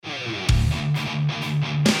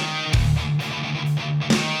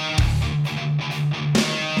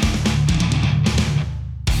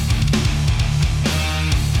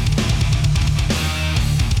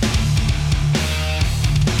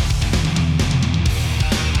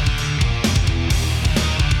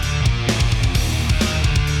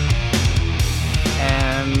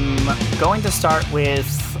going to start with,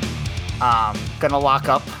 gonna lock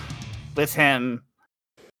up with him,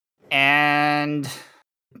 and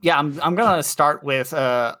yeah, I'm gonna start with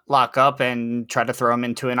lock up and try to throw him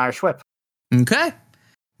into an Irish whip. Okay,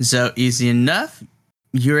 so easy enough.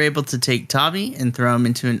 You're able to take Tommy and throw him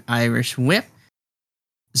into an Irish whip.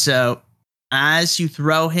 So as you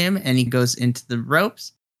throw him and he goes into the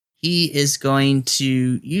ropes, he is going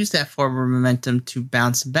to use that forward momentum to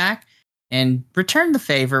bounce back and return the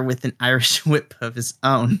favor with an Irish whip of his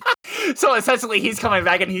own. So essentially, he's coming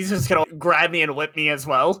back and he's just gonna grab me and whip me as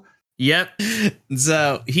well. Yep.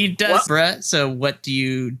 So he does, bruh. So what do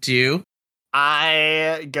you do?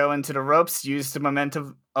 I go into the ropes, use the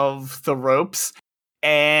momentum of the ropes,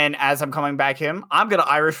 and as I'm coming back him, I'm gonna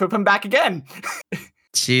Irish whip him back again.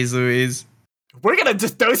 Jeez Louise. We're gonna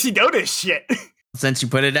just do this shit. Since you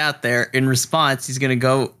put it out there, in response, he's gonna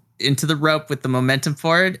go into the rope with the momentum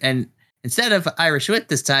forward, and instead of Irish whip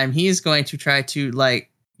this time, he is going to try to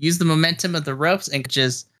use the momentum of the ropes and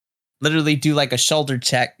just literally do like a shoulder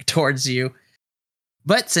check towards you.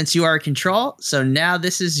 But since you are in control, so now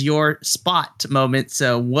this is your spot moment.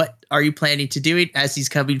 So what are you planning to do as he's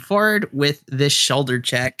coming forward with this shoulder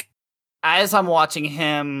check? As I'm watching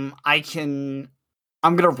him, I'm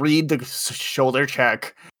gonna read the shoulder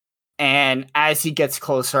check, and as he gets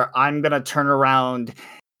closer, I'm gonna turn around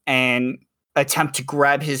and attempt to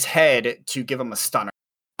grab his head to give him a stunner.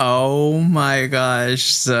 Oh my gosh.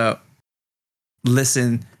 So,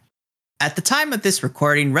 listen, at the time of this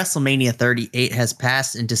recording, WrestleMania 38 has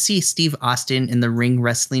passed, and to see Steve Austin in the ring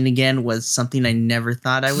wrestling again was something I never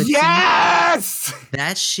thought I would see. Yes!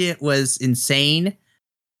 That shit was insane,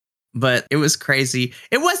 but it was crazy.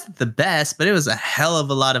 It wasn't the best, but it was a hell of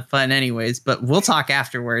a lot of fun anyways, but we'll talk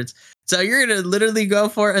afterwards. So you're going to literally go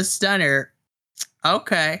for a stunner.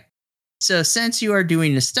 Okay. So since you are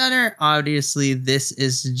doing a stunner, obviously this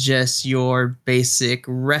is just your basic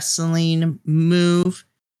wrestling move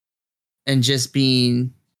and just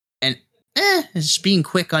being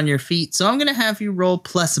quick on your feet. So I'm going to have you roll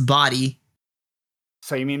plus body.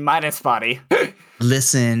 So you mean minus body?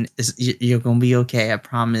 Listen, you're going to be okay, I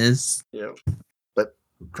promise. Yeah, but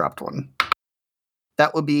dropped one.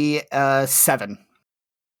 That would be 7.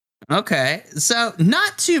 Okay, so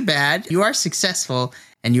not too bad. You are successful,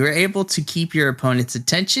 and you are able to keep your opponent's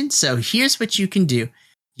attention. So here's what you can do.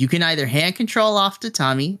 You can either hand control off to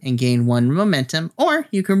Tommy and gain 1 momentum, or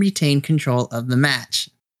you can retain control of the match.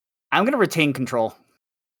 I'm going to retain control.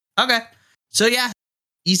 Okay, so yeah,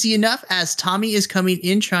 easy enough. As Tommy is coming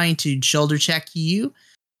in trying to shoulder check you,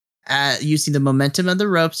 using the momentum of the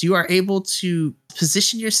ropes, you are able to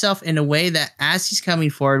position yourself in a way that as he's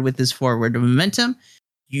coming forward with his forward momentum,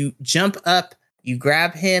 you jump up, you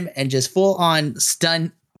grab him, and just pull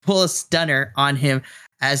a stunner on him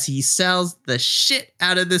as he sells the shit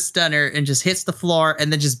out of the stunner and just hits the floor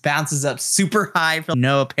and then just bounces up super high for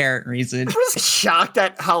no apparent reason. I was shocked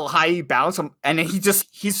at how high he bounced, and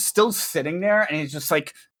he's still sitting there, and he's just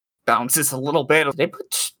bounces a little bit. They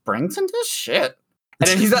put springs into this shit. And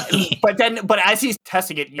then but as he's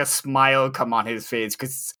testing it, a smile come on his face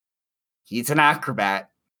because he's an acrobat.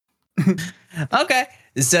 Okay,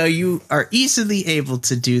 so you are easily able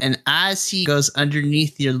to do, and as he goes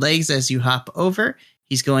underneath your legs as you hop over,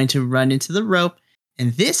 he's going to run into the rope,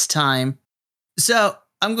 and this time, so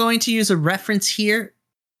I'm going to use a reference here.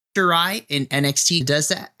 Shirai in NXT does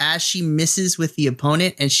that as she misses with the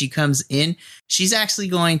opponent and she comes in. She's actually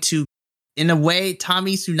going to, in a way,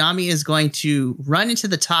 Tommy Tsunami is going to run into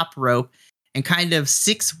the top rope and kind of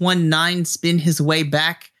 619 spin his way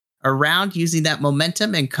back around using that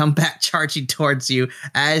momentum and come back charging towards you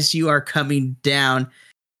as you are coming down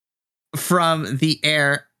from the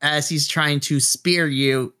air as he's trying to spear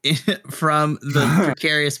you from the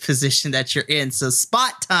precarious position that you're in. So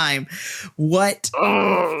spot time. What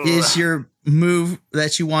is your move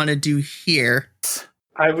that you want to do here?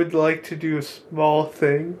 I would like to do a small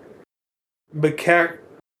thing.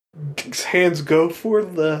 Mac's hands go for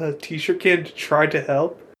the t-shirt can to try to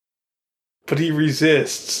help, but he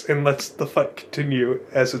resists and lets the fight continue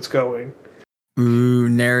as it's going. Ooh,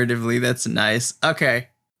 narratively, that's nice. Okay.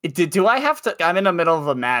 Do I have to? I'm in the middle of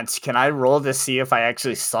a match. Can I roll to see if I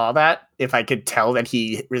actually saw that? If I could tell that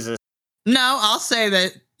he resisted? No, I'll say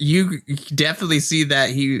that you definitely see that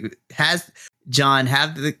he has John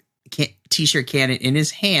have the t-shirt cannon in his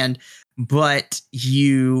hand, but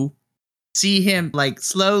you see him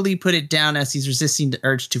slowly put it down as he's resisting the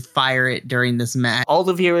urge to fire it during this match. All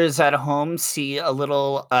the viewers at home see a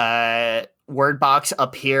little word box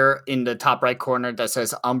up here in the top right corner that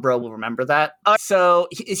says Umbral will remember that. So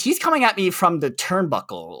he's coming at me from the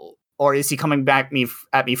turnbuckle, or is he coming back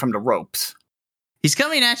at me from the ropes? He's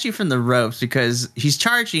coming at you from the ropes because he's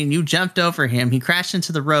charging. You jumped over him. He crashed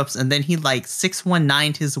into the ropes, and then he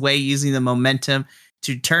 619'd his way using the momentum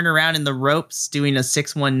to turn around in the ropes, doing a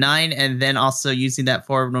 619, and then also using that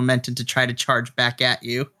forward momentum to try to charge back at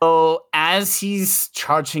you. So as he's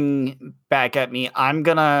charging back at me, I'm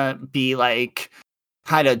gonna be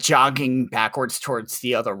kind of jogging backwards towards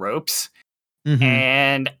the other ropes. Mm-hmm.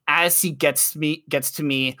 And as he gets to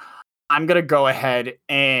me, I'm going to go ahead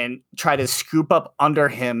and try to scoop up under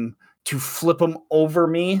him to flip him over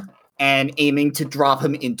me and aiming to drop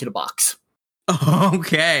him into the box.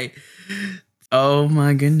 Okay. Oh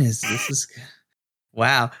my goodness. This is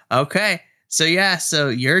wow. Okay. So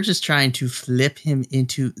you're just trying to flip him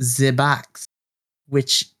into the box,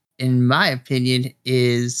 which in my opinion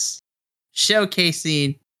is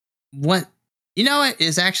showcasing what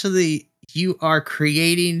is actually you are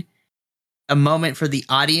creating a moment for the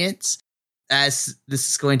audience, as this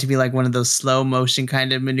is going to be one of those slow motion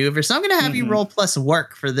kind of maneuvers. So I'm going to have you roll plus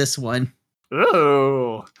work for this one.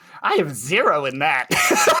 Ooh, I have 0 in that.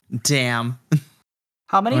 Damn.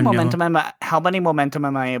 How many momentum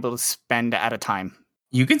am I able to spend at a time?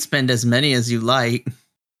 You can spend as many as you like.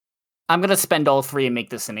 I'm going to spend all 3 and make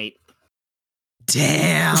this an 8.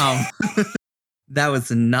 Damn. That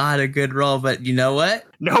was not a good roll, but you know what?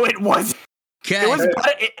 No, it wasn't. Okay. It was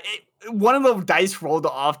one of the dice rolled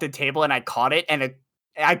off the table and I caught it, and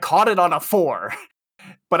I caught it on a 4.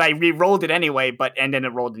 But I re-rolled it anyway, and then it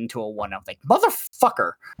rolled into a 1. I'm like,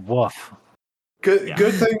 motherfucker. Woof. Good thing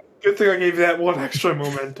I gave you that 1 extra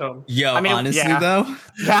momentum. Yo, honestly though.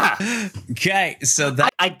 Yeah. Okay, so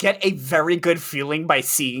I get a very good feeling by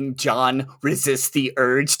seeing John resist the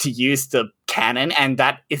urge to use the cannon, and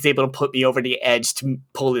that is able to put me over the edge to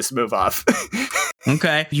pull this move off.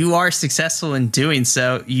 Okay, you are successful in doing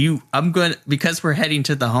so. Because we're heading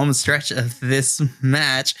to the home stretch of this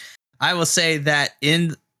match, I will say that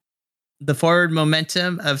in the forward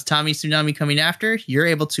momentum of Tommy Tsunami coming after, you're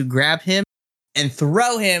able to grab him and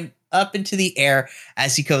throw him up into the air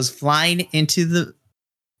as he goes flying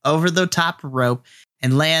over the top rope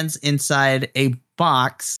and lands inside a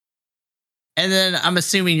box. And then I'm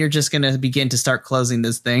assuming you're just going to begin to start closing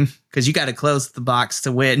this thing because you got to close the box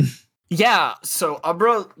to win. Yeah, so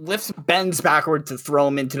Umbral bends backward to throw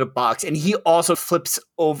him into the box, and he also flips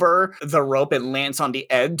over the rope and lands on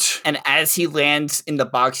the edge. And as he lands in the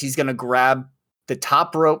box, he's going to grab the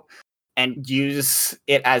top rope and use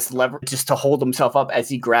it as leverage just to hold himself up as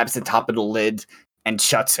he grabs the top of the lid and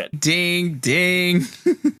shuts it. Ding, ding.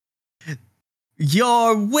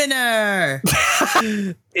 Your winner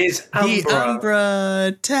is the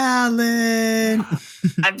Umbra Talon.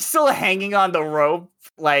 I'm still hanging on the rope,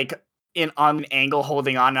 on an angle,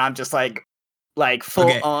 holding on, and I'm just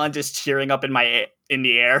full on, just cheering up in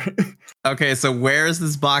the air. Okay, so where is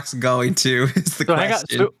this box going to? Is the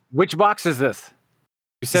question. So which box is this?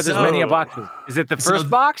 You said there's many boxes. Is it the first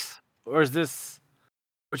box, or is this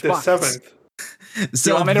which box? The 7th.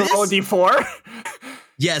 So I'm gonna roll a d4.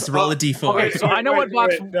 Yes, roll a d4. Okay, so I know what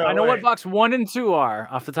box 1 and 2 are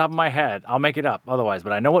off the top of my head. I'll make it up otherwise,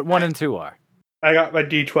 but I know what 1 and 2 are. I got my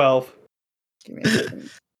d12. Give me a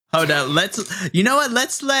second. Hold on, we're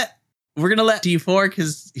gonna let D4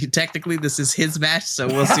 because technically this is his match, so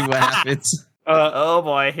we'll see what happens. Oh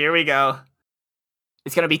boy, here we go.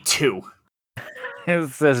 It's gonna be 2. It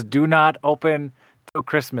says, "Do not open till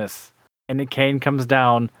Christmas," and the cane comes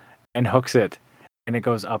down and hooks it, and it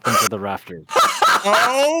goes up into the rafters.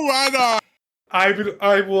 Oh my god! I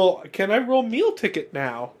will. Can I roll meal ticket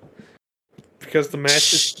now? Because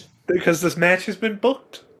this match has been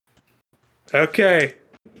booked. Okay.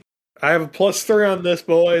 I have a +3 on this,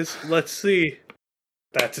 boys. Let's see.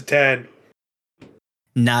 That's a 10.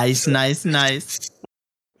 Nice.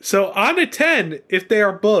 So on a 10, if they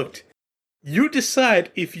are booked, you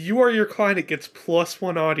decide if you or your client gets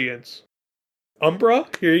 +1 audience. Umbra,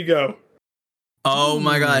 here you go. Oh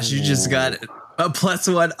my gosh, you just got a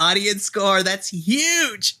 +1 audience score. That's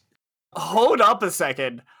huge. Hold up a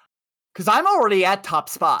second, because I'm already at top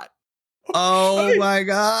spot. Oh my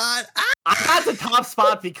god. I'm at the top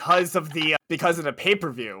spot because of the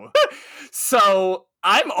pay-per-view. So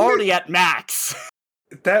I'm already at max.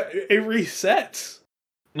 It resets.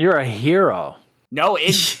 You're a hero. No,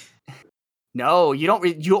 you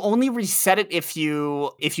don't. You only reset it if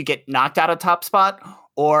you get knocked out of top spot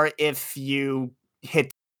or if you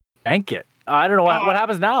hit. Bank it. I don't know what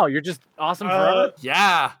happens now. You're just awesome forever.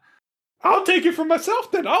 Yeah. I'll take it for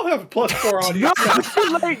myself then. I'll have a +4 audience.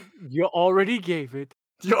 You already gave it.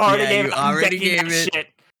 You already gave it. Shit.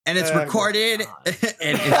 And it's recorded and it's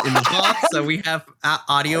in the vault, so we have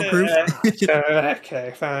audio proof.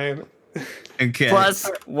 Okay, fine. Okay.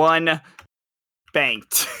 +1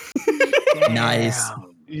 banked. Nice.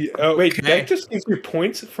 Yeah, oh, wait, Okay. that just gives you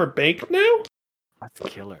points for bank now? That's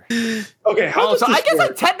killer. Okay, how Oh, does so this I guess I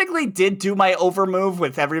work? technically did do my overmove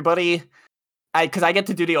with everybody. Because I get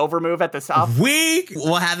to do the overmove at the south.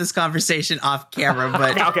 We'll have this conversation off camera,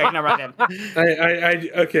 but Okay, never mind then.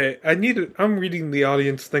 Okay, I'm reading the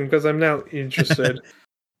audience thing because I'm now interested.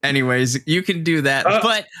 anyways, you can do that.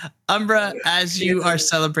 But Umbra, as you are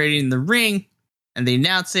celebrating the ring and they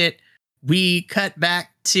announce it, we cut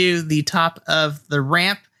back to the top of the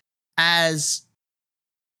ramp as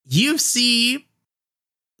you see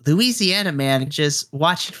Louisiana Man just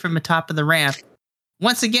watching from the top of the ramp,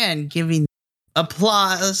 once again giving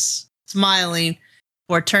applause, smiling,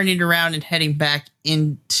 for turning around and heading back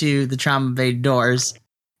into the trauma bay doors.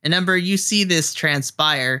 And Umber, you see this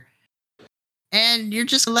transpire, and you're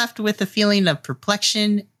just left with a feeling of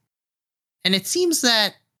perplexion. And it seems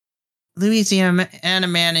that Louisiana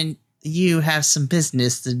Man and you have some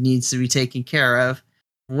business that needs to be taken care of,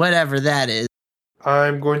 whatever that is.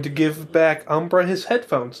 I'm going to give back Umbra his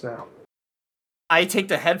headphones now. I take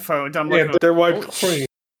the headphones. I'm Yeah, like, they're wiped clean.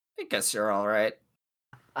 I guess you're all right.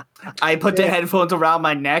 I put the headphones around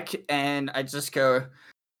my neck and I just go,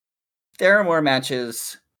 there are more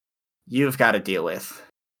matches you've got to deal with.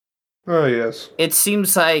 Oh, yes. It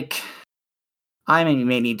seems like I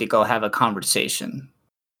may need to go have a conversation.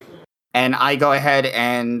 And I go ahead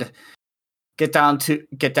and get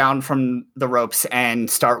down from the ropes and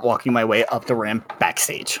start walking my way up the ramp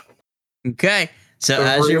backstage. Okay. So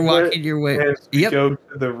as you're walking your way, Go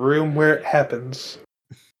to the room where it happens.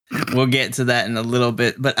 We'll get to that in a little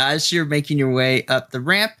bit. But as you're making your way up the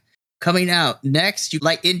ramp, coming out next, you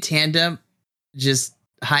like in tandem, just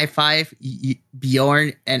high five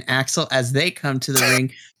Bjorn and Axel as they come to the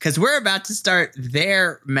ring because we're about to start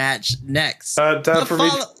their match next. Time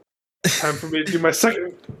for me to do my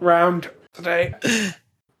second round today.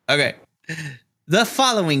 Okay. The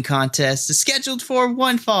following contest is scheduled for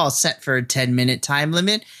one fall, set for a 10-minute time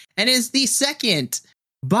limit, and is the second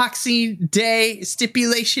Boxing Day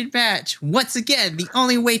stipulation match. Once again, the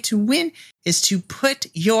only way to win is to put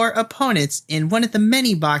your opponents in one of the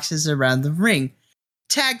many boxes around the ring.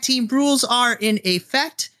 Tag team rules are in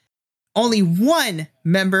effect. Only one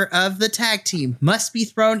member of the tag team must be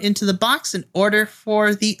thrown into the box in order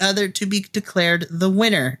for the other to be declared the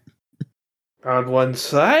winner. On one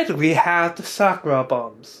side, we have the Sakura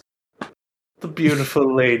Bombs. The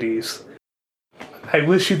beautiful ladies. I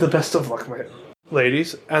wish you the best of luck, my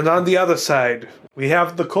ladies. And on the other side, we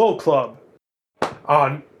have the Coal Club.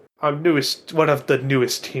 One of the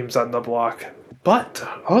newest teams on the block. But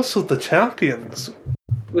also the champions,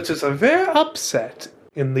 which is a rare upset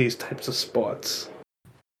in these types of sports.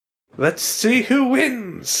 Let's see who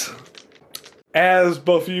wins. As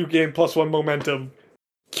both of you gain +1 momentum,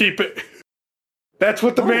 keep it. That's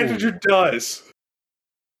what the manager does.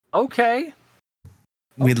 Okay.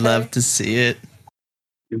 We'd love to see it.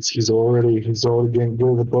 He's already getting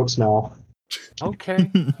good at the books now.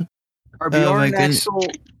 Okay. Are Bjorn and Axel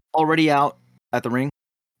already out at the ring?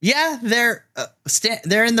 Yeah, they're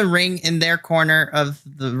in the ring in their corner of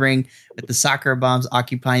the ring with the soccer bombs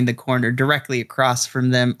occupying the corner directly across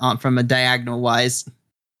from them from a diagonal wise.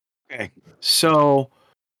 Okay. So,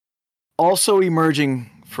 also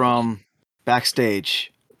emerging from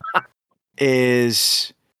backstage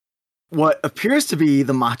is what appears to be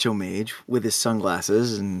the Macho Mage with his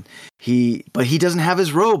sunglasses, but he doesn't have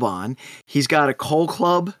his robe on. He's got a Coal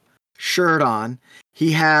Club shirt on.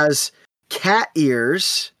 He has cat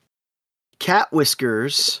ears, cat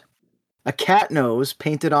whiskers, a cat nose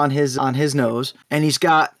painted on his nose, and he's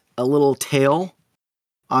got a little tail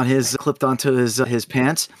clipped onto his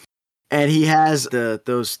pants, and he has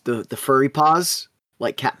the furry paws,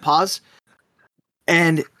 like cat paws,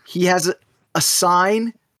 and he has a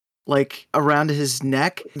sign like around his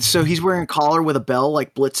neck. So he's wearing a collar with a bell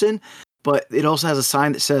like Blitzen, but it also has a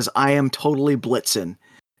sign that says "I am totally Blitzen,"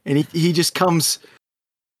 and he just comes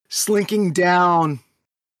slinking down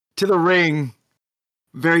to the ring,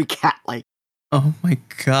 very cat-like. Oh my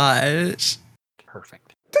gosh.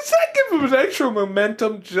 Perfect. Does that give him an extra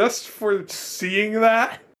momentum just for seeing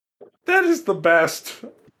that? That is the best.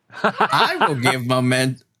 I will give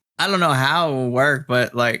moment. I don't know how it will work,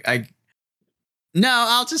 but I'll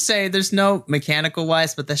just say there's no mechanical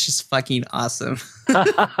wise, but that's just fucking awesome.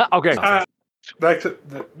 Okay.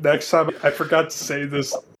 Next time, I forgot to say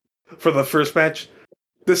this for the first match.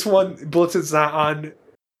 This one, Blitzen's not on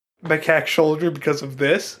Macaque's shoulder because of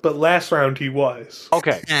this, but last round he was.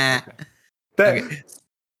 Okay.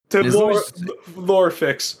 Lore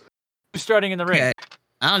fix. Who's starting in the ring? Okay.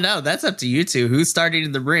 I don't know. That's up to you two. Who's starting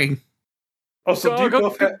in the ring? Also, do you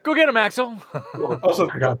both have, go get him, Axel. also,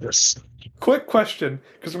 I got this. quick question,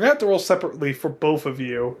 because we're going to have to roll separately for both of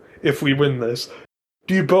you if we win this.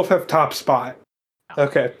 Do you both have top spot?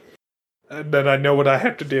 Okay. And then I know what I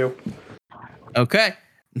have to do. Okay.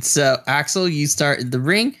 So, Axel, you start in the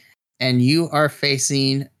ring, and you are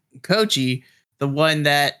facing Koji, the one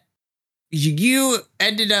that you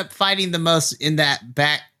ended up fighting the most in that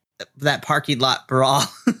parking lot brawl.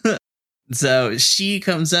 So she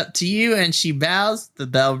comes up to you and she bows. The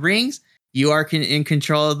bell rings. You are in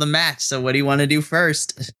control of the match. So what do you want to do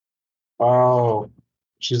first? Oh,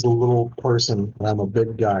 she's a little person, and I'm a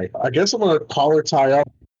big guy. I guess I'm gonna collar tie up.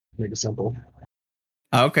 Make it simple.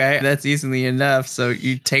 Okay, that's easily enough. So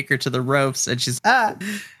you take her to the ropes and she's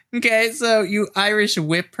Okay, so you Irish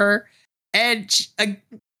whip her, and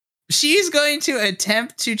she's going to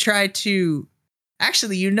attempt to try to.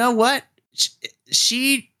 Actually, you know what?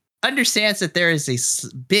 She understands that there is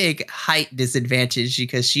a big height disadvantage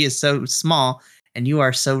because she is so small and you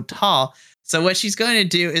are so tall. So what she's going to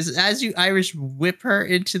do is, as you Irish whip her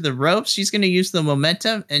into the ropes, she's going to use the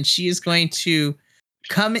momentum and she is going to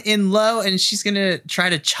come in low and she's going to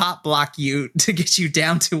try to chop block you to get you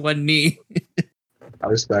down to one knee. I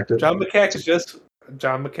respect it. John McCack's just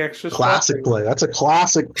Classic watching. play. That's a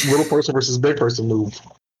classic little person versus big person move.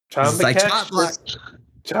 John It's like chop block.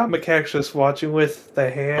 McCack's just watching with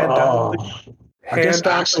the hand Oh, I guess hand on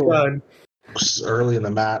the Axel gun. was early in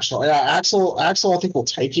the match. So yeah, Axel, I think will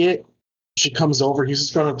take it. She comes over. He's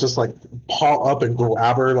just gonna just like paw up and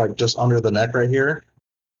grab her like just under the neck right here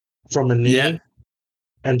from the knee. Yeah.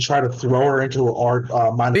 And try to throw her into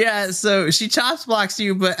our mind. Yeah, so she chops blocks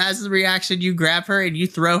you, but as a reaction, you grab her and you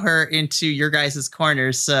throw her into your guys'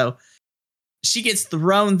 corners. So she gets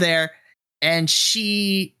thrown there, and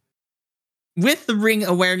she, with the ring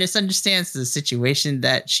awareness, understands the situation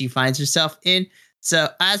that she finds herself in. So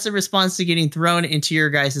as a response to getting thrown into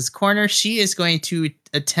your guys' corner, she is going to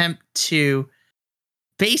attempt to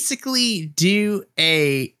basically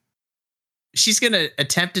she's going to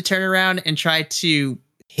attempt to turn around and try to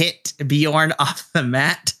hit Bjorn off the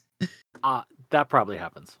mat. That probably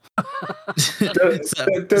happens. Does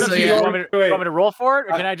You want me to roll for it,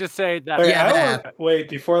 or can I just say that? Wait,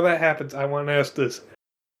 before that happens, I want to ask this.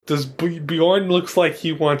 Does Bjorn looks like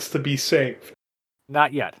he wants to be saved?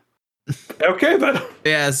 Not yet. Okay, then.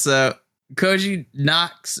 Yeah, so Koji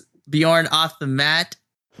knocks Bjorn off the mat,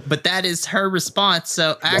 but that is her response.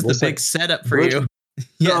 So that's the big setup for you.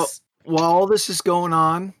 Yes. So, while all this is going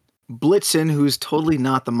on, Blitzen, who's totally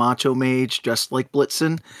not the Macho Mage, just like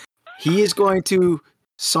Blitzen, he is going to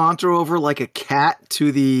saunter over like a cat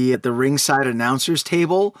to the ringside announcer's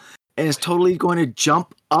table and is totally going to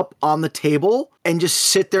jump up on the table and just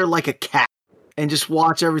sit there like a cat and just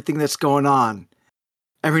watch everything that's going on.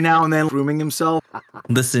 Every now and then grooming himself.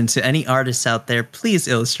 Listen, to any artists out there, please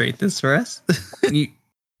illustrate this for us. You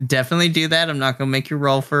definitely do that. I'm not going to make you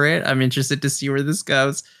roll for it. I'm interested to see where this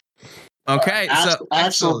goes. Okay, so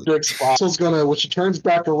Axel's gonna, when she turns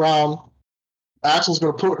back around, Axel's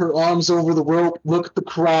gonna put her arms over the rope, look at the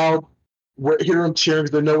crowd, hear him cheering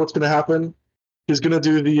because they know what's gonna happen. He's gonna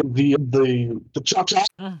do the chop chop,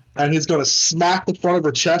 and he's gonna smack the front of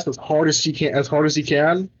her chest as hard as he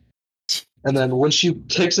can. And then when she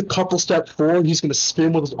takes a couple steps forward, he's gonna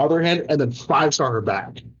spin with his other hand and then 5-star her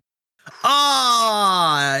back.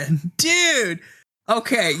 Ah, dude.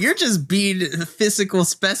 Okay, you're just being a physical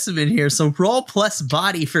specimen here, so roll plus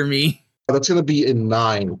body for me. That's going to be a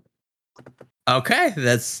 9. Okay,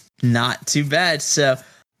 that's not too bad. So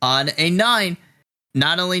on a 9,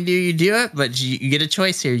 not only do you do it, but you get a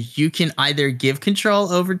choice here. You can either give control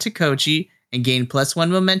over to Koji and gain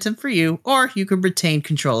 +1 momentum for you, or you can retain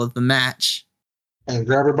control of the match. And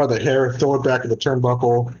grab her by the hair, throw it back in the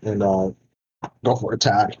turnbuckle, and go for a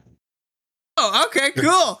tag. Oh, okay,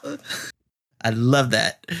 cool. I love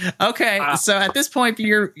that. Okay, so at this point,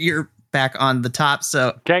 you're back on the top. So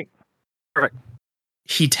okay, perfect.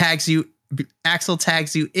 He tags you. Axel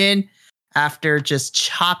tags you in after just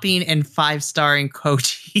chopping and 5-starring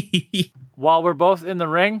Koji. While we're both in the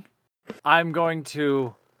ring, I'm going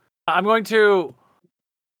to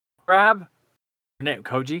grab her name.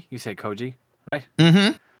 Koji. You say Koji, right?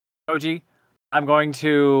 Mm-hmm. Koji. I'm going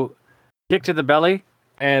to kick to the belly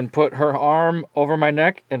and put her arm over my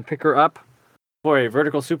neck and pick her up for a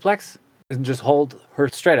vertical suplex and just hold her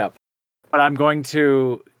straight up. But I'm going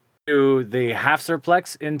to do the half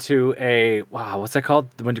suplex into a what's that called?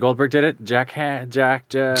 When Goldberg did it, jackhammer.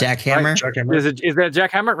 Jackhammer. Is that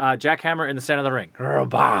jackhammer? Jackhammer in the center of the ring.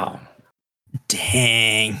 Bow.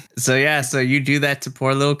 Dang. So you do that to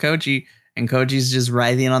poor little Koji, and Koji's just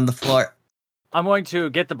writhing on the floor. I'm going to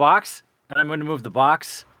get the box, and I'm going to move the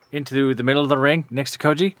box into the middle of the ring next to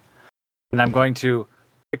Koji. And I'm going to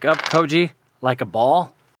pick up Koji like a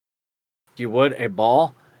ball. You would a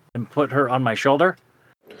ball, and put her on my shoulder.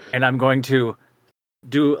 And I'm going to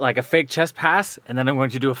do like a fake chest pass, and then I'm going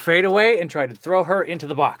to do a fadeaway and try to throw her into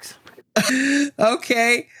the box.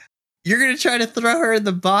 Okay. You're going to try to throw her in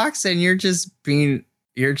the box, and you're just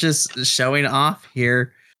showing off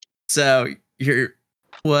here. So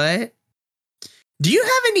what? Do you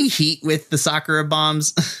have any heat with the Sakura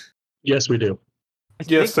bombs? Yes, we do.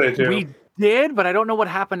 Yes, they do. We did, but I don't know what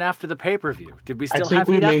happened after the pay-per-view. Did we I still think have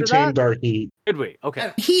we heat after maintained that? our heat. Did we?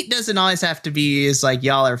 Okay. Heat doesn't always have to be is like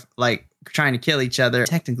y'all are like trying to kill each other.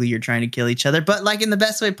 Technically, you're trying to kill each other, but like in the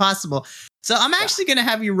best way possible. So I'm actually going to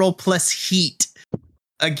have you roll plus heat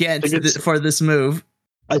for this move.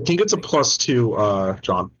 I think it's a +2,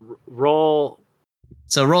 John. Roll.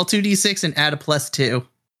 So roll 2d6 and add a +2.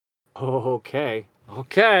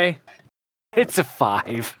 Okay. It's a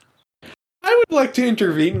 5. I would like to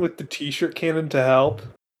intervene with the t-shirt cannon to help.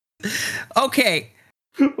 Okay.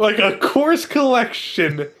 Like a course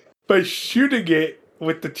collection by shooting it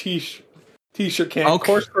with the t-shirt cannon. Okay.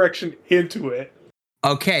 Course correction into it.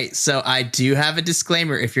 Okay, so I do have a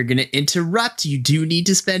disclaimer. If you're going to interrupt, you do need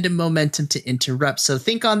to spend a momentum to interrupt. So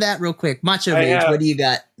think on that real quick. Macho Mage, what do you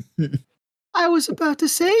got? I was about to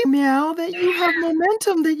say, Meow, that you have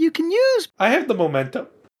momentum that you can use. I have the momentum.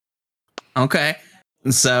 Okay,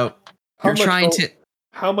 so you're trying to...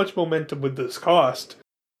 How much momentum would this cost?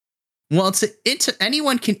 Well,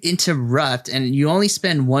 anyone can interrupt, and you only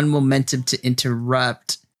spend 1 momentum to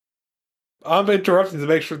interrupt. I'm interrupting to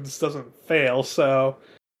make sure this doesn't fail, so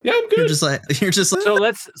yeah, I'm good. You're just like If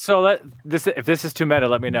this is too meta,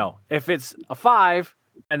 let me know. If it's a 5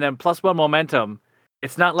 and then +1 momentum,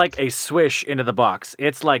 it's not like a swish into the box.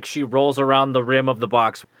 It's like she rolls around the rim of the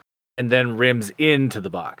box and then rims into the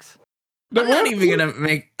box. I'm not even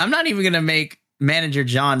gonna make Manager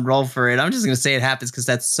John roll for it. I'm just gonna say it happens because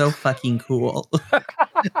that's so fucking cool.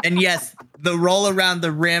 And yes, the roll around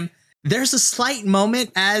the rim. There's a slight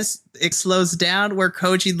moment as it slows down where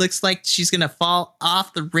Koji looks like she's going to fall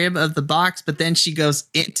off the rim of the box, but then she goes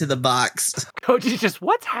into the box. Koji's just,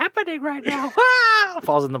 what's happening right now?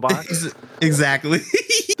 Falls in the box. Exactly.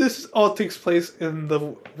 This all takes place in the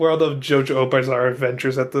world of JoJo Bizarre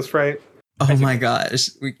Adventures at this rate. Oh my gosh.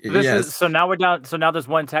 So now we're down. So now there's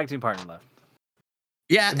 1 tag team partner left.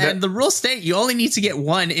 Yeah, and the rules state you only need to get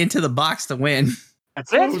 1 into the box to win.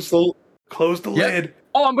 That's it. Close the lid.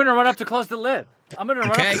 Oh, I'm going to run up to close the lid.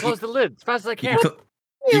 Close the lid as fast as I can.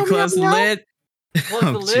 You close the lid. Close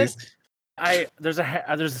the lid. There's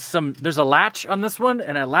a latch on this one,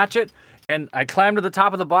 and I latch it, and I climb to the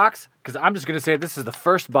top of the box because I'm just going to say this is the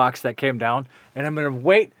first box that came down, and I'm going to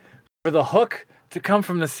wait for the hook to come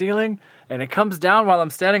from the ceiling, and it comes down while I'm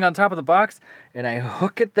standing on top of the box, and I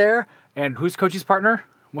hook it there. And who's Koji's partner?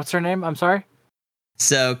 What's her name? I'm sorry.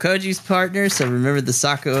 So Koji's partner. So remember, the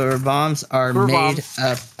Sakura bombs are made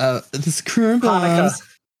of the Sakura bombs.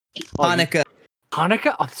 Hanukkah.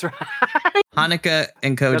 Hanukkah. Oh, that's right. Hanukkah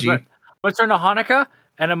and Koji. Right. Let's turn to Hanukkah,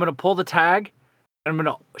 and I'm gonna pull the tag, and I'm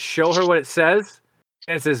gonna show her what it says.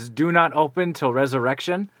 And it says, "Do not open till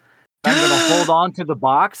resurrection." I'm gonna hold on to the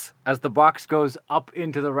box as the box goes up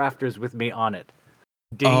into the rafters with me on it.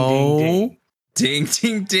 Ding, ding, ding. Ding,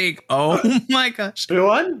 ding, ding. Oh my gosh.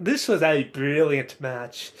 Everyone, this was a brilliant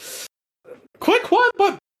match. Quick one,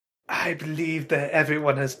 but I believe that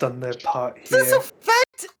everyone has done their part here. This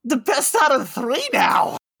effect the best out of 3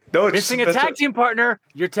 now. No, it's Missing a tag team partner.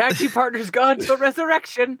 Your tag team partner's gone till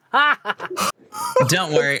resurrection.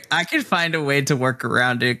 Don't worry, I can find a way to work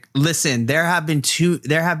around it. Listen, there have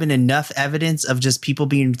been enough evidence of just people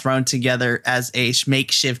being thrown together as a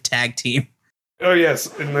makeshift tag team. Oh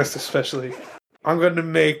yes, in this especially. I'm going to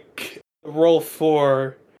make a roll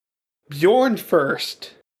for Bjorn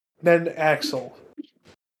first, then Axel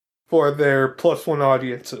for their +1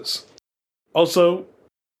 audiences. Also,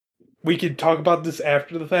 we can talk about this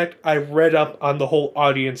after the fact. I read up on the whole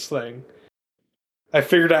audience thing. I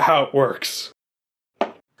figured out how it works.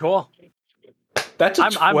 Cool. That's a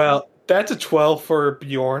 12. That's a 12 for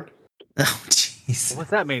Bjorn. Oh, jeez. What's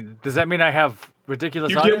that mean? Does that mean I have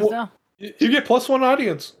ridiculous You audience get now? You get +1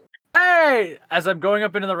 audience. Hey! As I'm going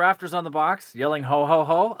up into the rafters on the box, yelling ho ho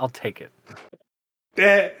ho, I'll take it.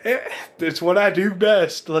 It's what I do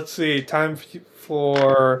best. Let's see. Time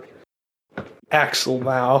for Axel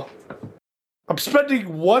now. I'm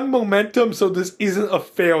spending 1 momentum, so this isn't a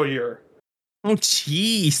failure. Oh,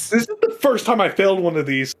 jeez. This is the first time I failed one of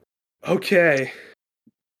these. Okay.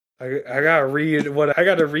 I gotta read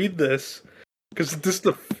this. Because this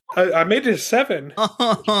is I made it a 7.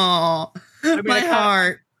 Oh, my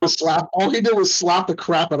heart. All he did was slap the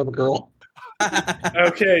crap out of a girl.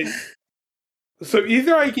 Okay. So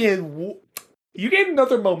either I gain... You gain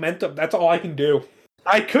another momentum. That's all I can do.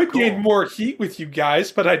 I could gain more heat with you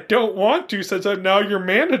guys, but I don't want to since I'm now your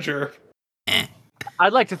manager.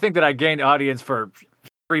 I'd like to think that I gained audience for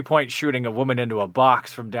 3-point shooting a woman into a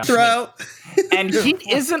box from down. Throw. And heat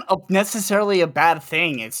isn't necessarily a bad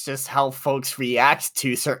thing. It's just how folks react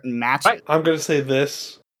to certain matches. Right. I'm going to say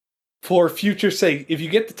this. For future sake, if you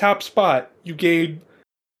get the top spot, you gain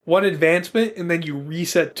one advancement, and then you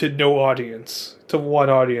reset to no audience. To one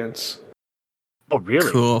audience. Oh,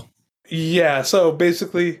 really? Cool. Yeah, so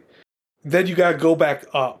basically, then you gotta go back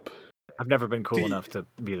up. I've never been cool enough to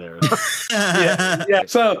be there. Yeah.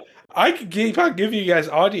 So I could give you guys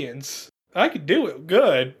audience. I could do it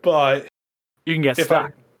good, but You can get If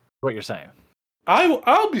stuck. What you're saying?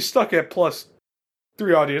 I'll be stuck at +3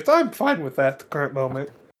 audience. I'm fine with that at the current moment.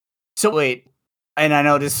 So wait, and I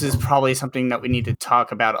know this is probably something that we need to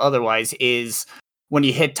talk about otherwise, is when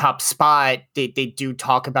you hit top spot, they do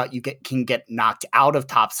talk about you can get knocked out of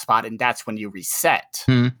top spot, and that's when you reset.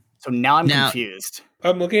 So now I'm confused.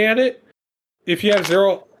 I'm looking at it. If you have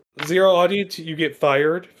zero audience, you get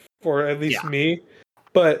fired, for at least me.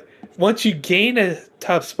 But once you gain a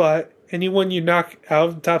top spot, anyone you knock out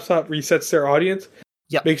of the top spot resets their audience.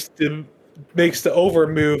 Makes the over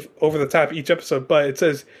move over the top each episode. But it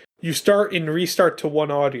says you start and restart to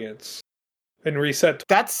one audience and reset.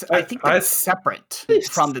 I think that's separate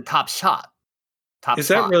from the top shot. Is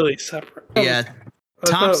that really separate? Yeah.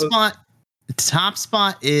 Top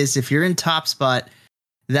spot is if you're in top spot,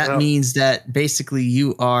 that means that basically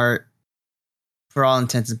you are, for all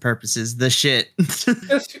intents and purposes, the shit.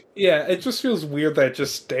 It just feels weird that it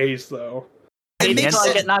just stays though. Until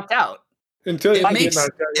I get knocked out. Until you get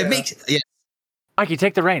knocked out. It makes Mikey,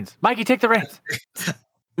 take the reins. Mikey, take the reins.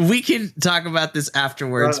 We can talk about this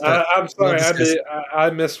afterwards. But I'm sorry, I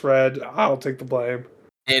misread. I'll take the blame.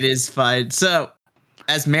 It is fine. So,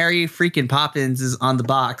 as Mary freaking Poppins is on the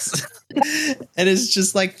box, and is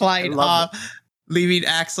just like flying off, leaving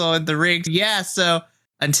Axel in the ring. Yeah, so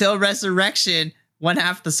until resurrection, one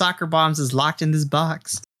half of the soccer bombs is locked in this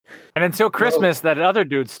box. And until Christmas, that other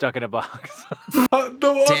dude's stuck in a box.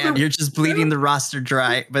 Damn, you're just bleeding the roster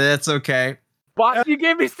dry, but that's okay. Why you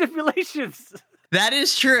gave me stipulations? That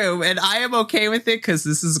is true, and I am okay with it because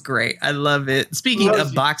this is great. I love it. Speaking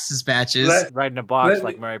of boxes matches, right in a box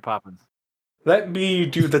like Mary Poppins. Let me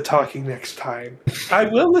do the talking next time. I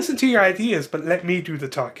will listen to your ideas, but let me do the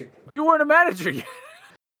talking. You weren't a manager yet.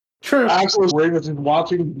 True. Axel was waiting and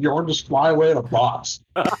watching Bjorn just fly away in a box.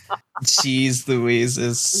 Jeez Louise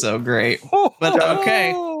is so great. But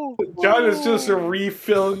okay. John is just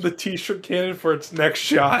refilling the t-shirt cannon for its next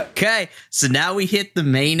shot. Okay, so now we hit the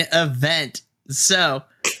main event. So,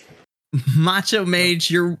 Macho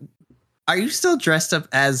Mage, are you still dressed up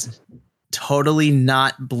as totally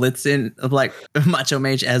not Blitzen, like Macho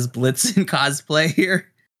Mage as Blitzen cosplay here?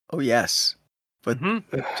 Oh, yes. But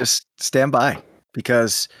just stand by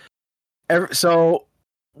because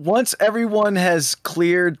once everyone has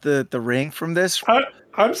cleared the ring from this,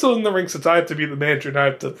 I'm still in the ring since I have to be the manager and I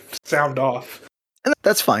have to sound off.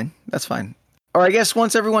 That's fine. That's fine. Or I guess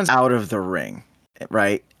once everyone's out of the ring,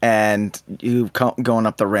 right? And you going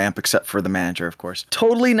up the ramp, except for the manager, of course.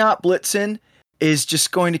 Totally not Blitzen is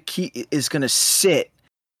just going to sit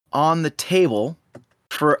on the table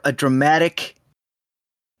for a dramatic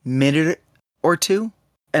minute or two,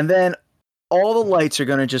 and then all the lights are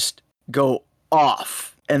going to just go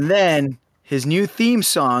off, and then his new theme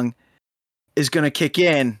song is going to kick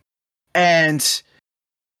in, and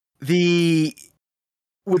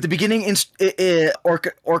with the beginning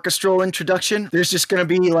orchestral introduction, there's just going to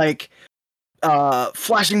be like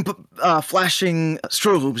flashing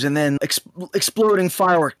strobes, and then exploding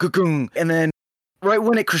firework, and then right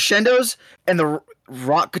when it crescendos and the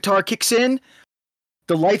rock guitar kicks in,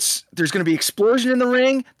 the lights, there's going to be explosion in the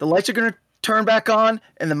ring, the lights are going to turn back on,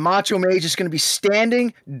 and the Macho Mage is going to be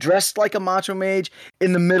standing, dressed like a Macho Mage,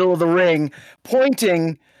 in the middle of the ring,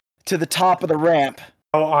 pointing to the top of the ramp.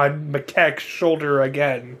 On Macaque's shoulder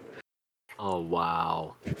again. Oh,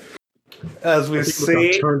 wow. As we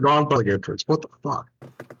see... Turned on by the entrance. What the fuck?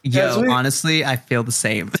 Yo, honestly, I feel the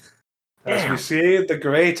same. As we see, the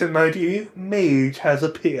great and mighty Mage has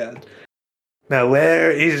appeared. Now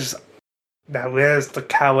where's the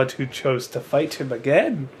coward who chose to fight him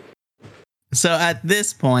again? So at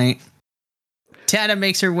this point, Tana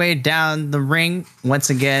makes her way down the ring once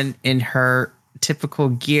again in her typical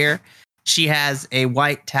gear. She has a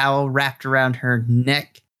white towel wrapped around her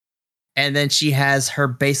neck, and then she has her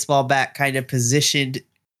baseball bat kind of positioned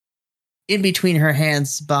in between her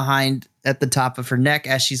hands behind at the top of her neck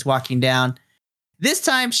as she's walking down. This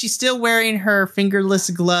time, she's still wearing her fingerless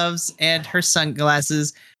gloves and her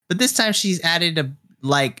sunglasses, but this time she's added a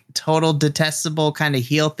total detestable kind of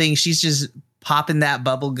heel thing. She's just popping that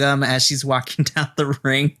bubble gum as she's walking down the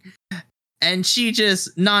ring. And she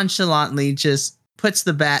just nonchalantly just puts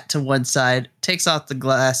the bat to one side, takes off the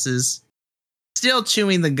glasses, still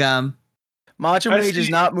chewing the gum. Macho Mage is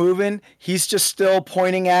not moving. He's just still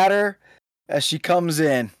pointing at her as she comes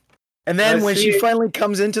in. And then when she finally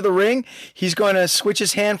comes into the ring, he's going to switch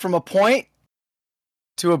his hand from a point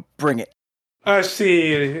to a bring it. I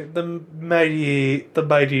see. The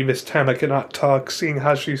mighty Miss Tana cannot talk, seeing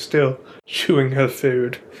how she's still chewing her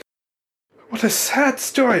food. What a sad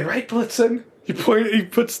story, right, Blitzen? He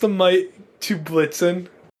puts the mic to Blitzen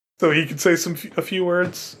so he can say a few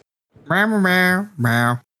words.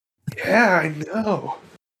 Meow. Yeah, I know.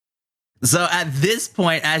 So at this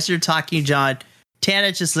point, as you're talking, John,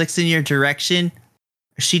 Tana just looks in your direction.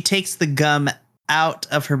 She takes the gum out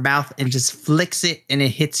of her mouth and just flicks it, and it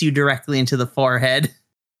hits you directly into the forehead.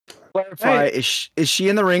 Clarify, is she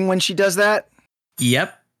in the ring when she does that?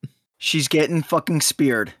 Yep. She's getting fucking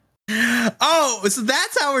speared. Oh, so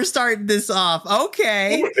that's how we're starting this off.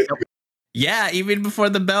 Okay. Yeah, even before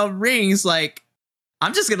the bell rings,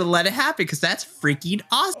 I'm just going to let it happen because that's freaking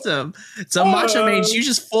awesome. So Macho Mage, you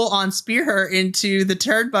just full on spear her into the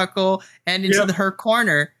turnbuckle and into her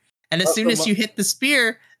corner. And as soon as you hit the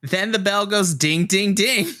spear, then the bell goes ding, ding,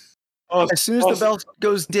 ding. As soon as the bell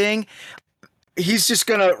goes ding, he's just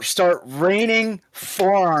going to start raining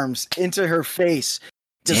forearms into her face.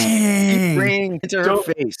 Just keep raining into her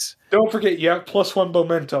face. Don't forget, +1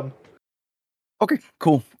 momentum. Okay,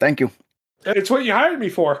 cool. Thank you. It's what you hired me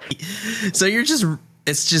for. So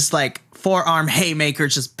it's just like forearm haymaker,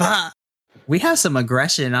 just bah. We have some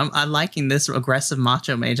aggression. I'm liking this aggressive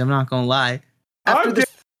Macho Mage. I'm not going to lie. After this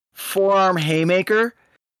forearm haymaker,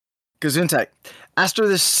 Gesundheit. After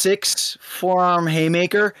the 6 forearm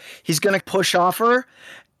haymaker, he's going to push off her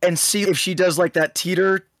and see if she does that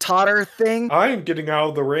teeter-totter thing. I am getting out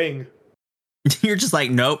of the ring. You're just like,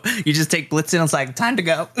 nope. You just take Blitzen and it's like, time to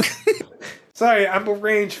go. Sorry, I'm a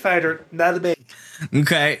range fighter, not a big.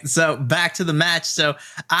 Okay, so back to the match. So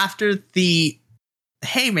after the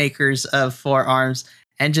haymakers of forearms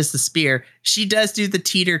and just the spear, she does do the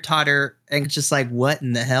teeter-totter and just what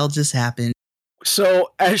in the hell just happened?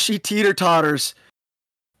 So as she teeter-totters,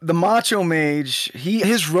 the Macho Mage,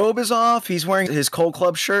 his robe is off. He's wearing his Cold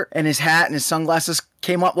Club shirt, and his hat and his sunglasses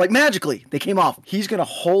came off magically. They came off. He's going to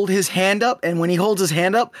hold his hand up, and when he holds his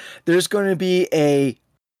hand up, there's going to be a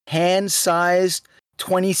hand-sized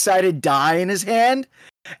 20-sided die in his hand,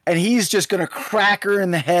 and he's just going to crack her in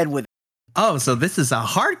the head with it. Oh, so this is a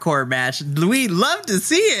hardcore match. We love to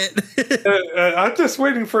see it. I'm just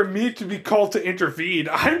waiting for me to be called to intervene.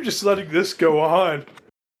 I'm just letting this go on.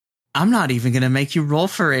 I'm not even going to make you roll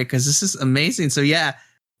for it because this is amazing. So yeah,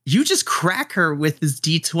 you just crack her with this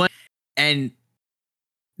D20, and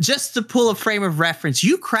just to pull a frame of reference,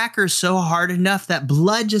 you crack her so hard enough that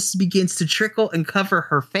blood just begins to trickle and cover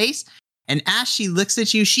her face. And as she looks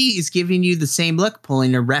at you, she is giving you the same look,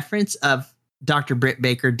 pulling a reference of Dr. Britt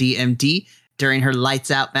Baker, DMD, during her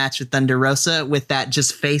Lights Out match with Thunder Rosa with that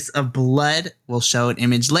just face of blood. We'll show an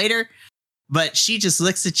image later. But she just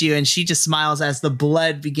looks at you and she just smiles as the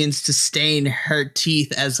blood begins to stain her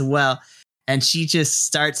teeth as well. And she just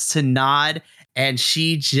starts to nod and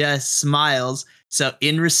she just smiles. So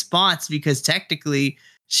in response, because technically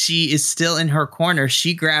she is still in her corner,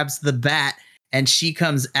 she grabs the bat and she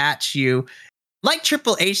comes at you like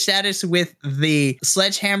Triple H status with the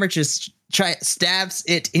sledgehammer, just stabs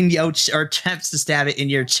it in your or attempts to stab it in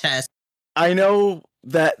your chest. I know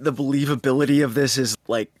that the believability of this is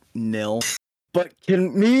nil, but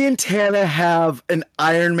can me and Tana have an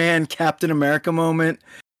Iron Man Captain America moment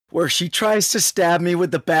where she tries to stab me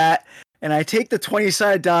with the bat and I take the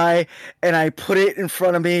 20-sided die and I put it in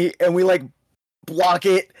front of me and we block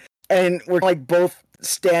it and we're both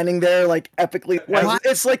standing there epically.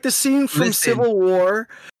 It's like the scene from Civil War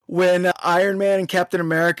when Iron Man and Captain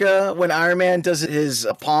America, when Iron Man does his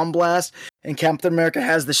palm blast and Captain America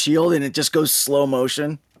has the shield and it just goes slow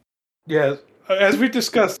motion. Yeah, as we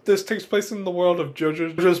discussed, this takes place in the world of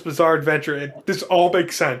JoJo's Bizarre Adventure. This all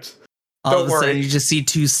makes sense. All of a sudden, you just see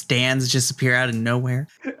 2 stands just appear out of nowhere.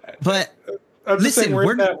 But I'm just saying,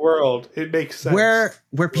 we're in that world. It makes sense.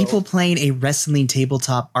 Where people playing a wrestling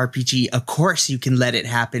tabletop RPG, of course you can let it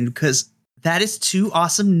happen because that is too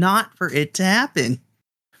awesome not for it to happen.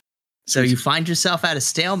 So you find yourself at a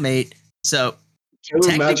stalemate. So can you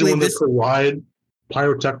imagine when the collide,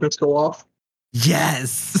 pyrotechnics go off?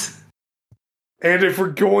 Yes. And if we're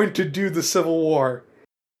going to do the Civil War,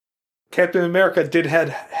 Captain America did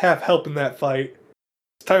have help in that fight.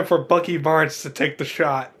 It's time for Bucky Barnes to take the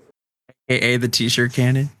shot. AKA the t-shirt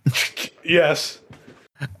cannon. Yes.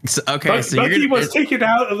 So Bucky was taken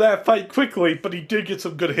out of that fight quickly, but he did get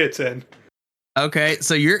some good hits in. Okay,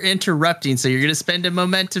 so you're interrupting. So you're going to spend a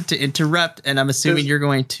momentum to interrupt, and I'm assuming you're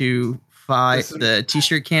going to fight the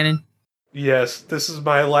t-shirt cannon? Yes, this is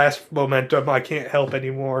my last momentum. I can't help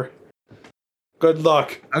anymore. Good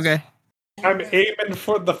luck. Okay. I'm aiming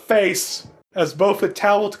for the face as both a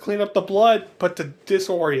towel to clean up the blood, but to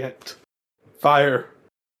disorient. Fire.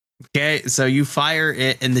 Okay, so you fire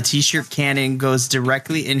it, and the t-shirt cannon goes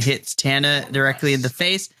directly and hits Tana directly in the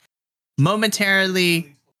face,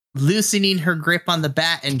 momentarily loosening her grip on the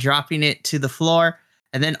bat and dropping it to the floor.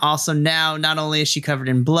 And then also now, not only is she covered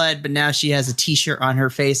in blood, but now she has a t-shirt on her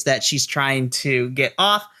face that she's trying to get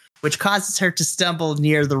off, which causes her to stumble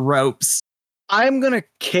near the ropes. I'm going to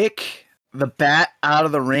kick the bat out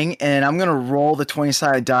of the ring, and I'm going to roll the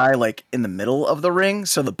 20-sided die like in the middle of the ring.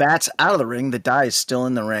 So the bat's out of the ring. The die is still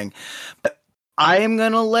in the ring. But I am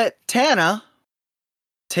going to let Tana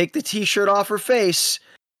take the t-shirt off her face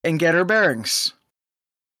and get her bearings.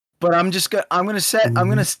 But I'm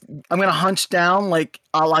gonna hunch down like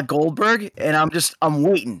a la Goldberg, and I'm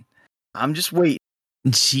waiting. I'm just waiting.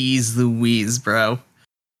 Jeez Louise, bro.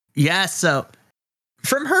 Yeah, so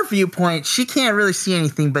from her viewpoint, she can't really see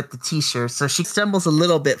anything but the t-shirt, so she stumbles a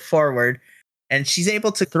little bit forward, and she's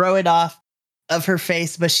able to throw it off of her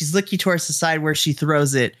face, but she's looking towards the side where she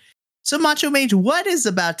throws it. So Macho Mage, what is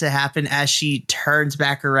about to happen as she turns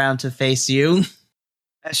back around to face you?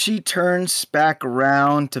 As she turns back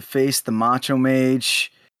around to face the Macho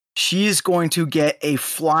Mage, she is going to get a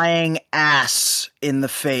flying ass in the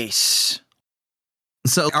face.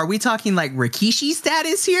 So are we talking like Rikishi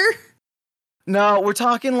status here? No, we're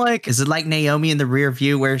talking like... Is it like Naomi in the rear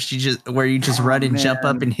view where you just run and jump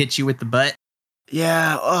up and hit you with the butt?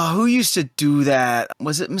 Yeah, who used to do that?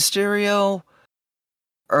 Was it Mysterio?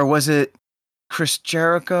 Or was it Chris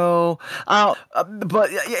Jericho? But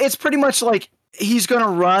it's pretty much like he's going to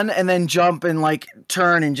run and then jump and like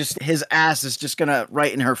turn and just his ass is just going to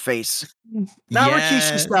right in her face. Not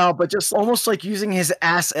Rikishi style, but just almost like using his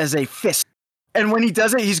ass as a fist. And when he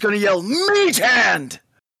does it, he's going to yell, "Mage hand!"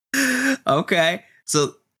 Okay.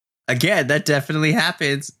 So again, that definitely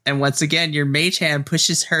happens. And once again, your mage hand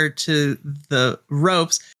pushes her to the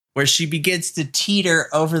ropes where she begins to teeter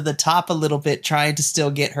over the top a little bit, trying to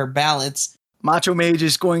still get her balance. Macho Mage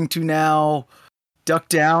is going to now duck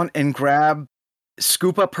down and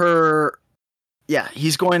scoop up her. Yeah,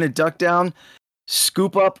 he's going to duck down,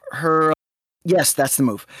 scoop up her. Yes, that's the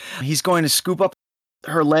move. He's going to scoop up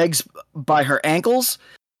her legs by her ankles,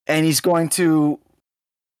 and he's going to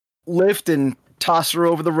lift and toss her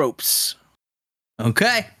over the ropes.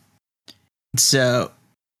 Okay. So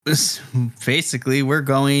basically, we're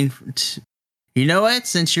going to, you know what?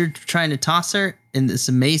 Since you're trying to toss her in this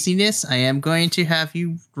amazingness, I am going to have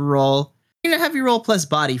you roll. I'm going to have you roll plus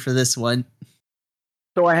body for this one.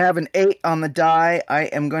 So I have an 8 on the die. I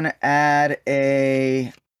am going to add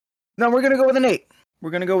a... No, we're going to go with an 8. We're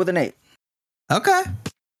going to go with an 8. Okay.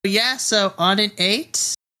 Yeah, so on an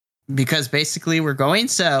 8, because basically we're going,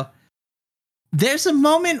 so there's a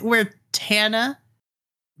moment where Tana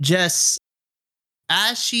just,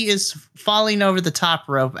 as she is falling over the top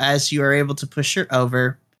rope, as you are able to push her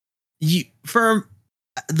over, for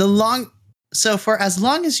as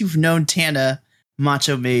long as you've known Tana,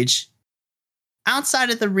 Macho Mage, outside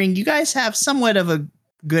of the ring, you guys have somewhat of a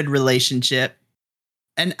good relationship.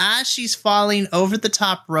 And as she's falling over the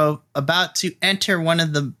top rope, about to enter one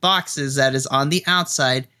of the boxes that is on the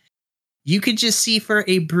outside, you could just see for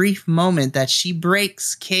a brief moment that she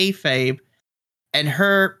breaks kayfabe, and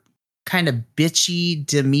her kind of bitchy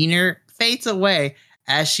demeanor fades away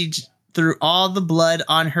as she, through all the blood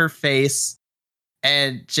on her face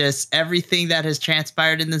and just everything that has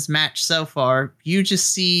transpired in this match so far, you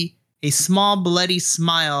just see a small bloody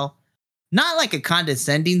smile, not like a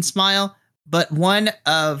condescending smile, but one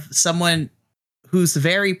of someone who's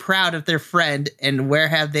very proud of their friend and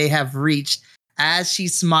where they have reached, as she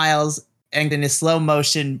smiles, and in a slow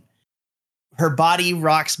motion, her body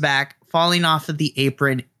rocks back, falling off of the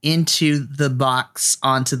apron into the box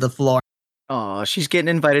onto the floor. Oh, she's getting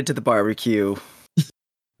invited to the barbecue.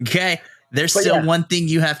 Okay, there's still one thing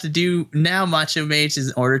you have to do now, Macho Mage,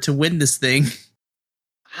 in order to win this thing.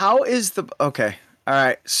 How is the... Okay, all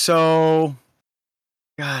right, so...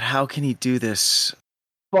 God, how can he do this?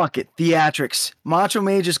 Fuck it, theatrics. Macho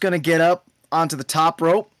Mage is going to get up onto the top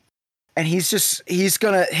rope, and he's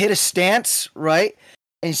going to hit a stance, right?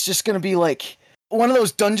 And it's just going to be like one of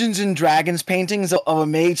those Dungeons and Dragons paintings of a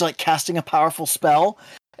mage like casting a powerful spell.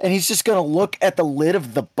 and he's just gonna look at the lid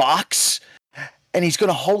of the box, and he's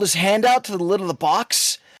gonna hold his hand out to the lid of the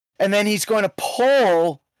box, and then he's going to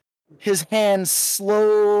pull his hand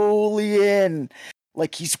slowly in,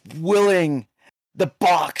 like he's willing the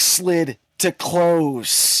box lid to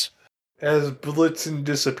close. As Blitzen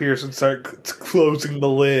disappears and starts closing the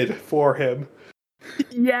lid for him.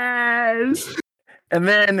 Yes. And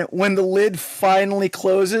then when the lid finally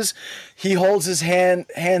closes, he holds his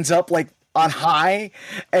hands up like on high,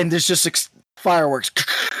 and there's just fireworks.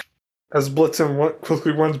 As Blitzen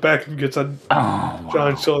quickly runs back and gets on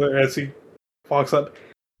John's shoulder as he walks up.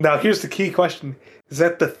 Now, here's the key question. Is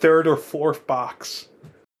that the third or fourth box?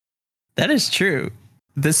 That is true.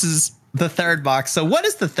 This is the third box. So what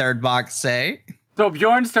does the third box say? So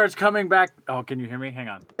Bjorn starts coming back. Oh, can you hear me? Hang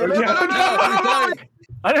on. Yeah.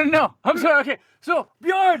 I didn't know. I'm sorry. Okay. So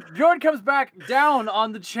Bjorn comes back down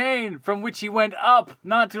on the chain from which he went up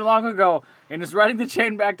not too long ago and is riding the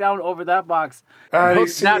chain back down over that box. I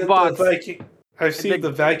see that box.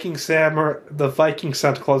 The Viking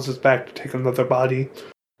Santa Claus is back to take another body.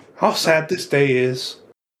 How sad this day is.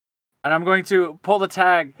 And I'm going to pull the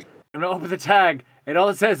tag. I'm going to open the tag. And all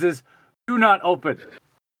it says is, do not open.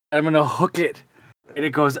 I'm going to hook it. And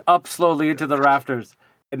it goes up slowly into the rafters.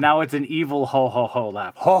 And now it's an evil ho ho ho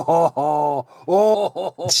laugh. Ho ho ho. Oh,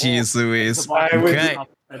 ho, ho, Jeez Louise. Okay. Up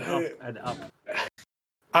and up and up.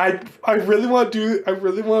 I really want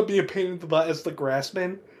to be a pain in the butt as the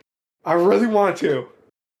Grassman. I really want to.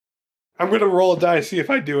 I'm going to roll a die, see if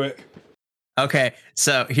I do it. Okay,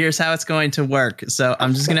 so here's how it's going to work. So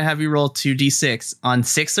I'm just going to have you roll 2d6. On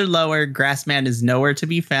 6 or lower, Grassman is nowhere to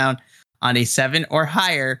be found. On a 7 or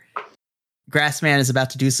higher, Grassman is about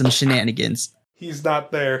to do some shenanigans. He's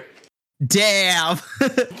not there. Damn!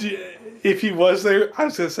 If he was there, I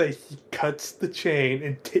was going to say he cuts the chain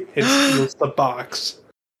and steals the box.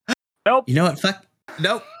 Nope. You know what? Fuck.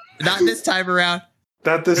 Nope. Not this time around.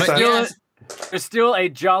 Not this time. Yes. There's still a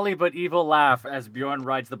jolly but evil laugh as Bjorn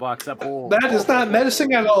rides the box up. Oh. That is not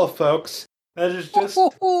menacing at all, folks. That is just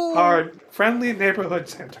our friendly neighborhood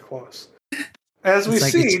Santa Claus. As we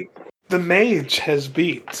see, the Mage has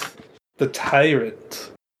beat the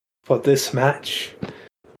Tyrant for this match.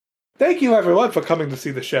 Thank you, everyone, for coming to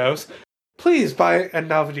see the shows. Please buy a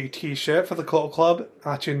novelty t-shirt for the Cult Club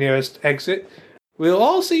at your nearest exit. We'll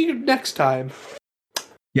all see you next time.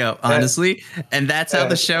 Yo, honestly, and that's how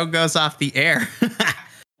the show goes off the air.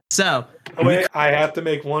 So, wait, I have to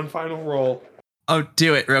make one final roll. Oh,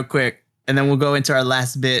 do it real quick, and then we'll go into our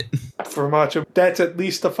last bit. For Macho, that's at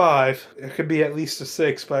least a 5. It could be at least a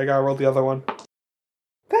 6, but I gotta roll the other one.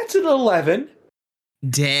 That's an 11.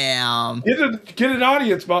 Damn. Get an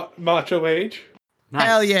audience, Macho Mage. Nice.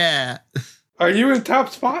 Hell yeah. Are you in top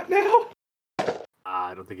spot now?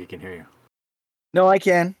 I don't think he can hear you. No, I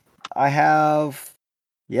can. I have...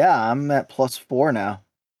 Yeah, I'm at +4 now.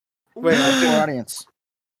 Wait, +4 audience.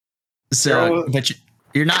 So, but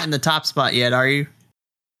you're not in the top spot yet, are you?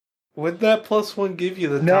 Would that +1 give you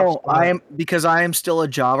the top No, spot? because I am still a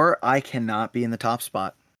jobber. I cannot be in the top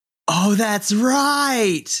spot. Oh, that's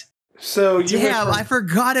right. So you Damn, I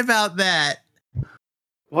forgot about that.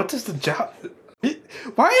 What does the job?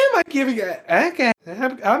 Why am I giving it? Okay,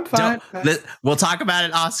 I'm fine. We'll talk about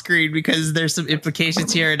it off screen because there's some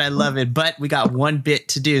implications here and I love it. But we got one bit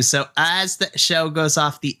to do. So as the show goes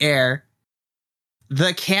off the air,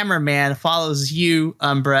 the cameraman follows you,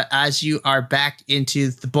 Umbra, as you are back into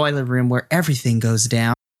the boiler room where everything goes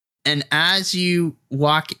down. And as you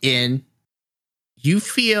walk in, you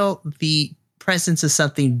feel the presence of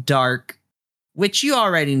something dark, which you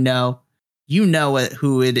already know. You know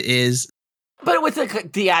who it is. But with the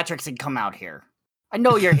theatrics and come out here. I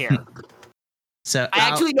know you're here. So I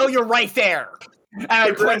actually know you're right there. And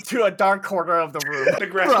I point to a dark corner of the room.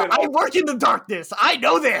 I work in the darkness. I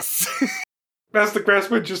know this. As the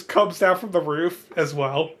Grassman just comes down from the roof as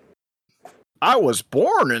well. I was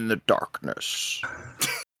born in the darkness.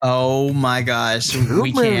 Oh my gosh,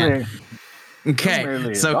 we can't.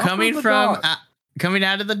 Okay, so coming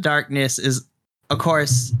out of the darkness is, of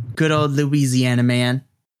course, good old Louisiana man.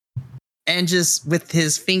 And just with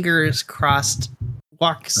his fingers crossed,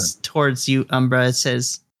 walks towards you, Umbra. It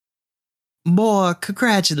says, "More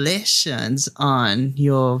congratulations on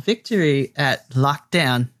your victory at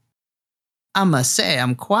Lockdown. I must say,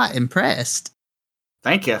 I'm quite impressed."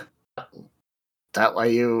 Thank you. That why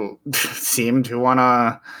you seem to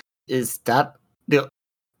wanna... Is that...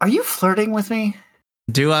 Are you flirting with me?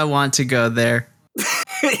 Do I want to go there?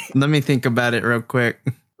 Let me think about it real quick.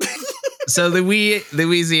 So the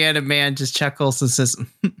Louisiana man just chuckles and says,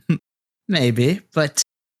 "Maybe, but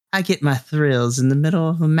I get my thrills in the middle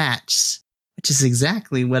of a match, which is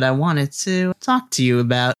exactly what I wanted to talk to you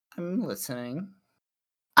about. I'm listening.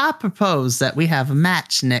 I propose that we have a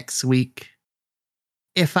match next week.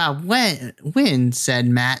 If I win said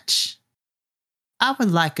match, I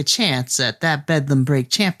would like a chance at that Bedlam Break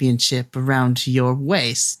Championship around your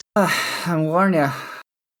waist. I warn ya,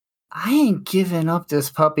 I ain't giving up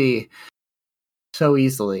this puppy so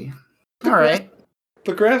easily. All right.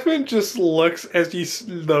 The Grassman just looks as he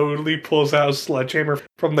slowly pulls out a sledgehammer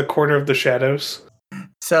from the corner of the shadows.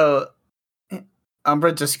 So,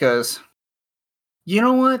 Umbra just goes, you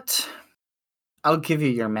know what? I'll give you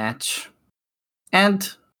your match.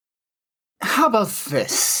 And how about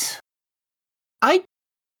this?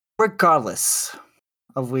 Regardless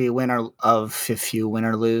of if you win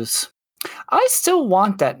or lose, I still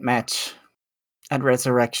want that match at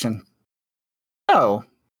Resurrection. So,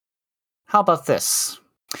 how about this?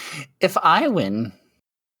 If I win,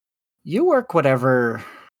 you work whatever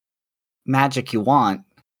magic you want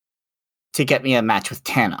to get me a match with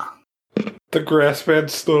Tana. The Grassman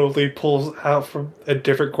slowly pulls out from a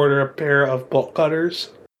different corner a pair of bolt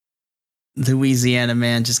cutters. Louisiana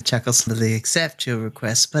man just chuckles. They accept your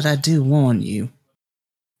request, but I do warn you.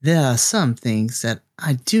 There are some things that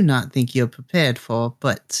I do not think you're prepared for,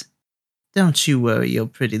 but don't you worry your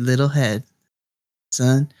pretty little head,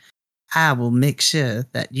 son. I will make sure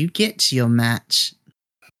that you get your match.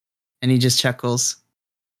 And he just chuckles.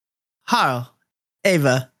 Harl,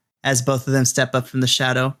 Ava, as both of them step up from the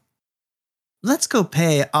shadow, let's go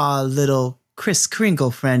pay our little Kris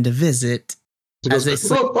Kringle friend a visit. As they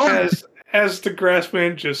As the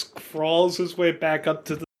Grassman just crawls his way back up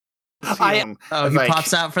to the ceiling. he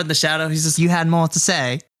pops out from the shadow. He says, you had more to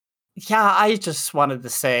say. Yeah, I just wanted to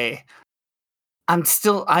say, I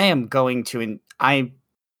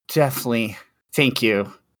definitely thank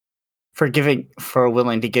you for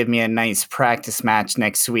willing to give me a nice practice match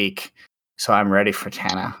next week. So I'm ready for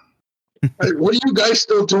Tana. Hey, what are you guys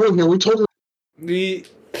still doing here? We told Do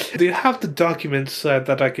you have the documents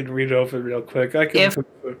that I can read over real quick?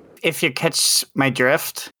 If you catch my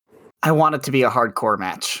drift, I want it to be a hardcore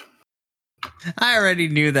match. I already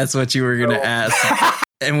knew that's what you were going to ask.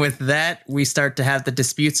 And with that, we start to have the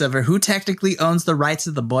disputes over who technically owns the rights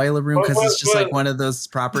of the boiler room, because it's just like one of those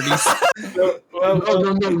properties. No.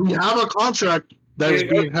 We have a contract that is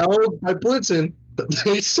being held by Blitzen that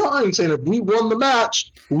they signed saying if we won the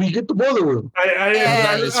match, we get the boiler room.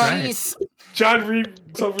 That is right. John Reed.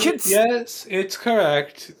 Yes, it's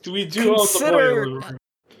correct. We do own the boiler room.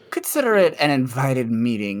 Consider it an invited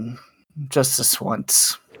meeting, just this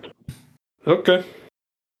once. Okay.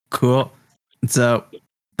 Cool. So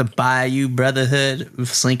the Bayou Brotherhood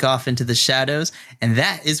slink off into the shadows, and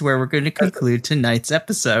that is where we're going to conclude tonight's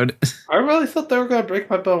episode. I really thought they were going to break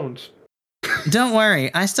my bones. Don't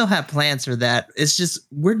worry, I still have plans for that. It's just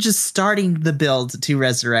we're just starting the build to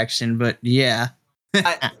Resurrection, but yeah.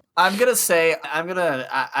 I'm gonna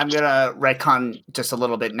retcon just a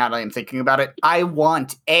little bit now that I'm thinking about it. I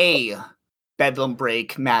want a Bedlam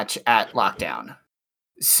Break match at Lockdown.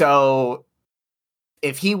 So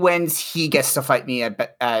if he wins, he gets to fight me at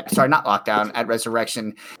not Lockdown, at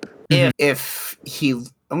Resurrection. If he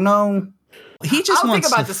he just I'll wants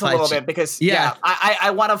think about to this a fight little you. bit because Yeah.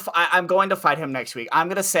 I'm going to fight him next week. I'm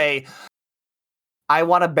gonna say I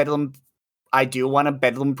do want a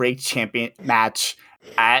Bedlam Break champion match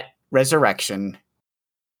at Resurrection.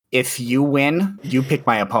 If you win, you pick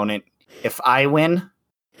my opponent. If I win,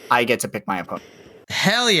 I get to pick my opponent.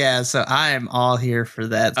 Hell yeah, so I am all here for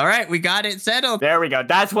that. All right, we got it settled. There we go.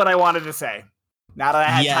 That's what I wanted to say. Now that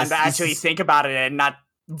I had time to actually think about it and not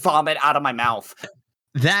vomit out of my mouth.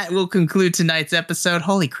 That will conclude tonight's episode.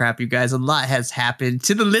 Holy crap, you guys, a lot has happened.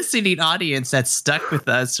 To the listening audience that stuck with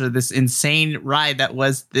us for this insane ride that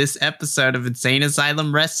was this episode of Insane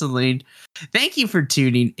Asylum Wrestling, thank you for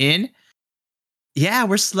tuning in. Yeah,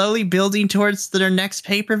 we're slowly building towards their next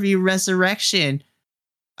pay-per-view, Resurrection.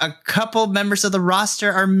 A couple members of the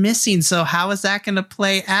roster are missing, so how is that going to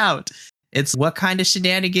play out? It's what kind of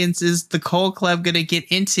shenanigans is the Cole Club going to get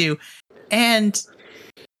into? And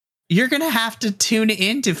you're going to have to tune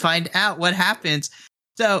in to find out what happens.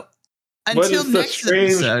 So, until next episode. What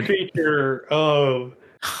is the strange creature of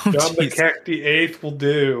John the Cack the Eighth will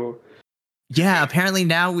do? Yeah, apparently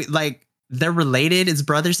now they're related. It's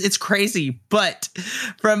brothers. It's crazy. But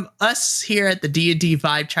from us here at the D&D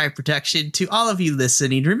Vibe Tribe Protection to all of you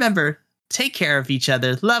listening, remember, take care of each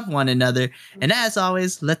other, love one another, and as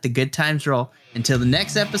always, let the good times roll. Until the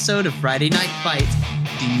next episode of Friday Night Fights,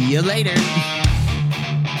 see you later.